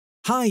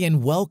Hi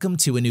and welcome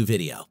to a new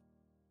video.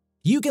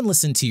 You can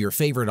listen to your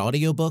favorite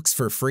audiobooks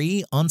for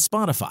free on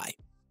Spotify.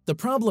 The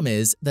problem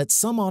is that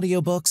some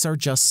audiobooks are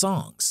just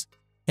songs.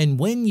 And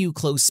when you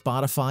close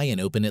Spotify and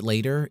open it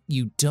later,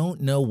 you don't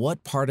know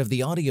what part of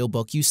the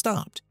audiobook you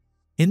stopped.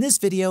 In this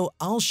video,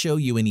 I'll show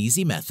you an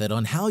easy method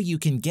on how you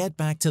can get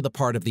back to the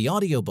part of the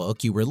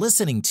audiobook you were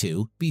listening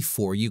to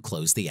before you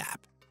close the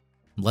app.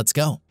 Let's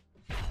go.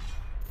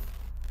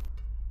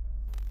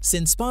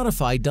 Since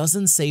Spotify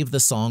doesn't save the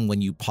song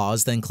when you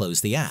pause then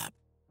close the app,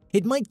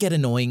 it might get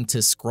annoying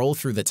to scroll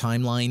through the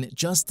timeline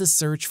just to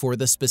search for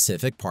the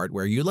specific part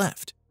where you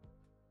left.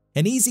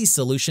 An easy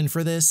solution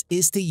for this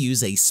is to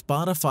use a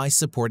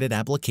Spotify-supported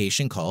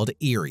application called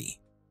Erie.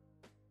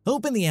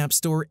 Open the App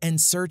Store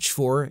and search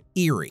for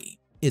Erie.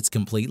 It's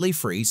completely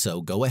free,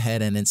 so go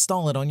ahead and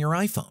install it on your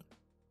iPhone.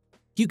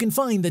 You can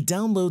find the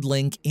download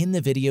link in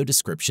the video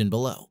description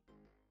below.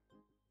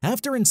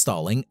 After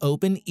installing,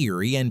 open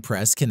Erie and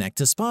press Connect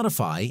to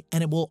Spotify,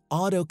 and it will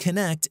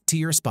auto-connect to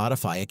your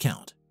Spotify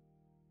account.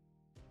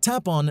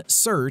 Tap on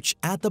Search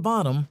at the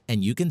bottom,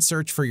 and you can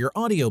search for your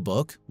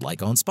audiobook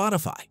like on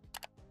Spotify.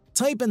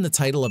 Type in the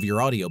title of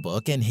your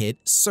audiobook and hit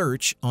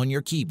Search on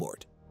your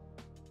keyboard.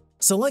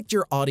 Select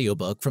your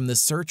audiobook from the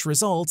search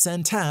results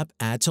and tap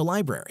Add to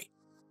Library.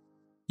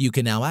 You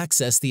can now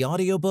access the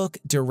audiobook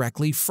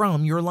directly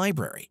from your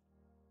library.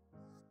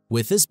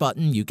 With this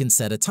button, you can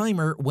set a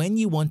timer when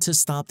you want to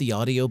stop the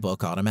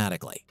audiobook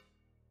automatically.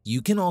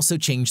 You can also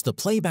change the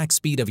playback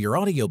speed of your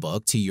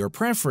audiobook to your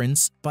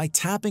preference by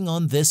tapping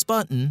on this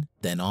button,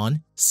 then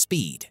on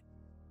Speed.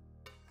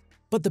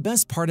 But the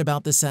best part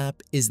about this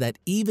app is that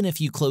even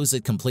if you close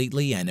it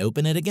completely and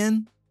open it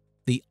again,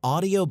 the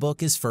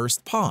audiobook is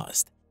first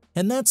paused,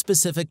 and that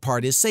specific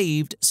part is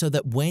saved so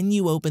that when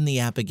you open the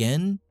app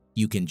again,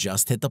 you can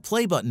just hit the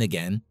play button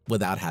again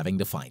without having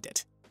to find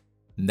it.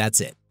 That's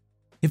it.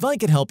 If I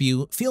could help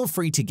you, feel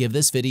free to give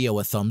this video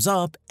a thumbs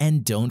up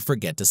and don't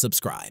forget to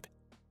subscribe.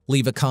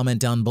 Leave a comment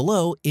down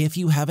below if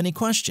you have any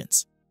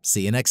questions.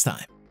 See you next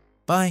time.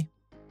 Bye.